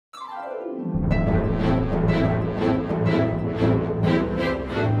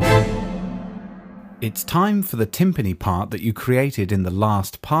It's time for the timpani part that you created in the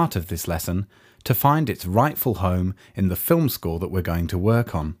last part of this lesson to find its rightful home in the film score that we're going to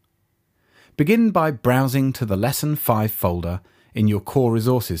work on. Begin by browsing to the Lesson 5 folder in your Core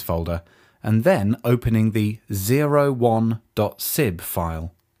Resources folder and then opening the 01.sib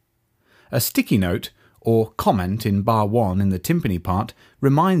file. A sticky note or comment in bar 1 in the timpani part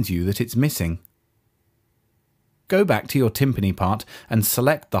reminds you that it's missing. Go back to your timpani part and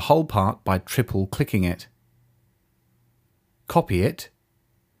select the whole part by triple-clicking it. Copy it,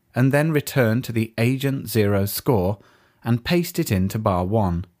 and then return to the Agent 0 score and paste it into bar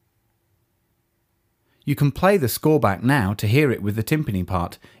 1. You can play the score back now to hear it with the timpani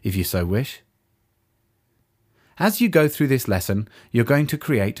part, if you so wish. As you go through this lesson, you're going to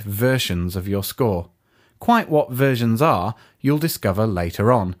create versions of your score. Quite what versions are, you'll discover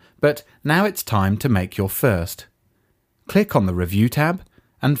later on, but now it's time to make your first. Click on the Review tab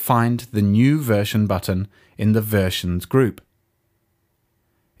and find the New Version button in the Versions group.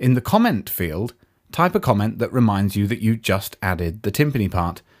 In the Comment field, type a comment that reminds you that you just added the timpani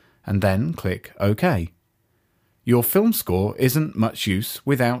part, and then click OK. Your film score isn't much use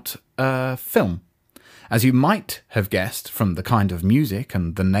without a film. As you might have guessed from the kind of music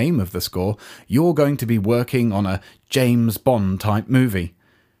and the name of the score, you're going to be working on a James Bond type movie.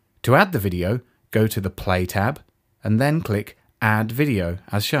 To add the video, go to the Play tab, and then click Add Video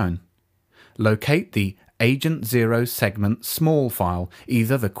as shown. Locate the Agent 0 segment small file,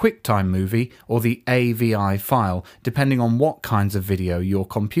 either the QuickTime movie or the AVI file, depending on what kinds of video your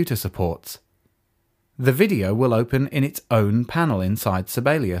computer supports. The video will open in its own panel inside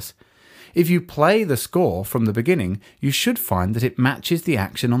Sibelius. If you play the score from the beginning, you should find that it matches the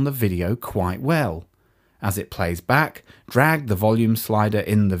action on the video quite well. As it plays back, drag the volume slider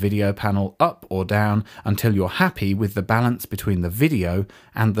in the video panel up or down until you're happy with the balance between the video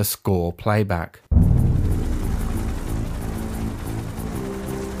and the score playback.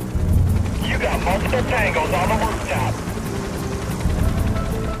 You got multiple tangos on the rooftop.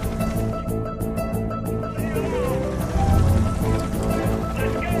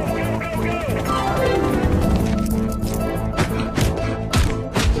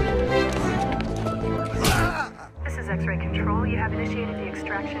 X-ray control, you have initiated the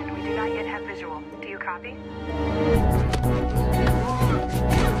extraction. We do not yet have visual. Do you copy?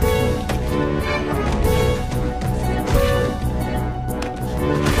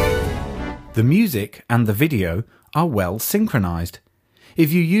 The music and the video are well synchronized.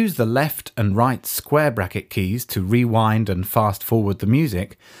 If you use the left and right square bracket keys to rewind and fast forward the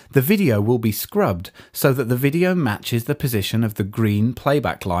music, the video will be scrubbed so that the video matches the position of the green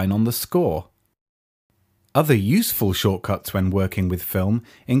playback line on the score. Other useful shortcuts when working with film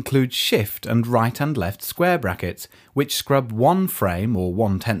include Shift and right and left square brackets, which scrub one frame or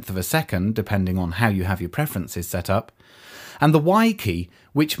 1/10 of a second, depending on how you have your preferences set up, and the Y key,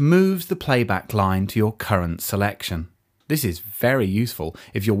 which moves the playback line to your current selection. This is very useful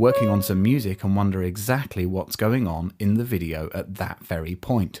if you're working on some music and wonder exactly what's going on in the video at that very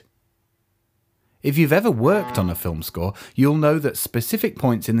point. If you've ever worked on a film score, you'll know that specific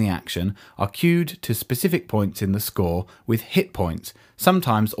points in the action are cued to specific points in the score with hit points,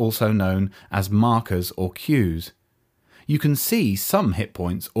 sometimes also known as markers or cues. You can see some hit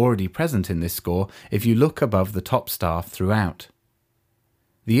points already present in this score if you look above the top staff throughout.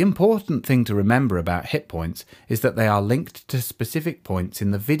 The important thing to remember about hit points is that they are linked to specific points in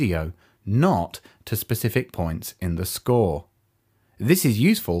the video, not to specific points in the score. This is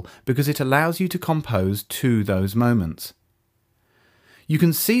useful because it allows you to compose to those moments. You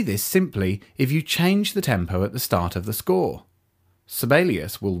can see this simply if you change the tempo at the start of the score.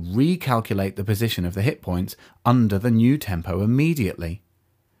 Sibelius will recalculate the position of the hit points under the new tempo immediately.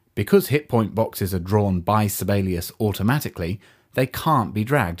 Because hit point boxes are drawn by Sibelius automatically, they can't be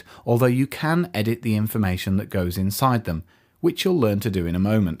dragged, although you can edit the information that goes inside them, which you'll learn to do in a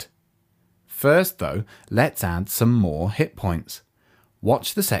moment. First though, let's add some more hit points.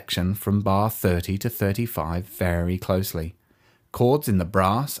 Watch the section from bar 30 to 35 very closely. Chords in the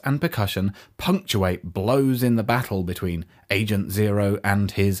brass and percussion punctuate blows in the battle between Agent 0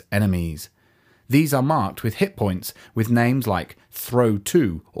 and his enemies. These are marked with hit points with names like Throw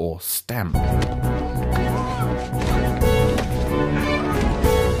 2 or Stamp.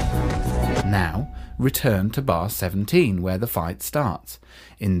 Now, return to bar 17 where the fight starts.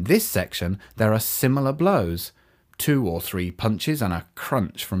 In this section, there are similar blows. 2 or 3 punches and a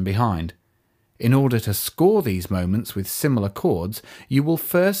crunch from behind. In order to score these moments with similar chords, you will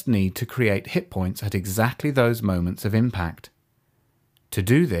first need to create hit points at exactly those moments of impact. To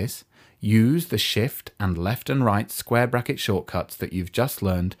do this, use the Shift and left and right square bracket shortcuts that you've just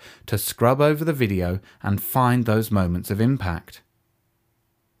learned to scrub over the video and find those moments of impact.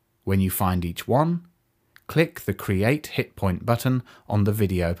 When you find each one, click the Create Hit Point button on the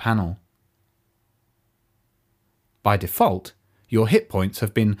video panel. By default, your hit points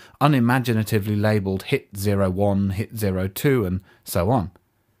have been unimaginatively labelled Hit 01, Hit 02 and so on.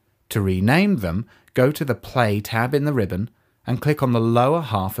 To rename them, go to the Play tab in the ribbon and click on the lower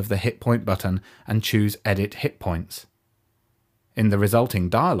half of the Hit Point button and choose Edit Hit Points. In the resulting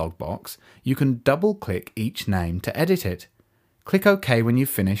dialog box, you can double-click each name to edit it. Click OK when you've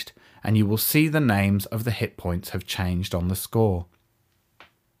finished and you will see the names of the hit points have changed on the score.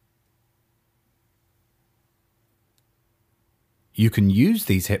 You can use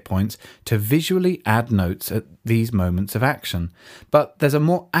these hit points to visually add notes at these moments of action, but there's a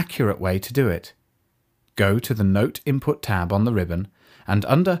more accurate way to do it. Go to the Note Input tab on the ribbon and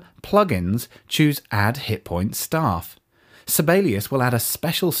under Plugins choose Add Hit Point Staff. Sibelius will add a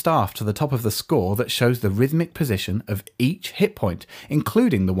special staff to the top of the score that shows the rhythmic position of each hit point,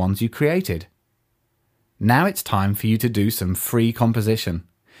 including the ones you created. Now it's time for you to do some free composition.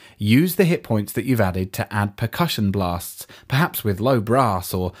 Use the hit points that you've added to add percussion blasts, perhaps with low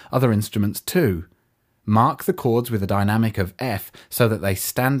brass or other instruments too. Mark the chords with a dynamic of F so that they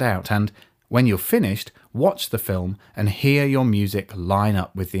stand out, and when you're finished, watch the film and hear your music line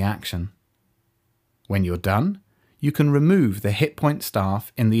up with the action. When you're done, you can remove the hit point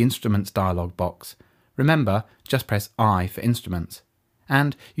staff in the Instruments dialog box. Remember, just press I for Instruments.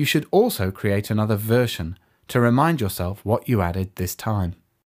 And you should also create another version to remind yourself what you added this time.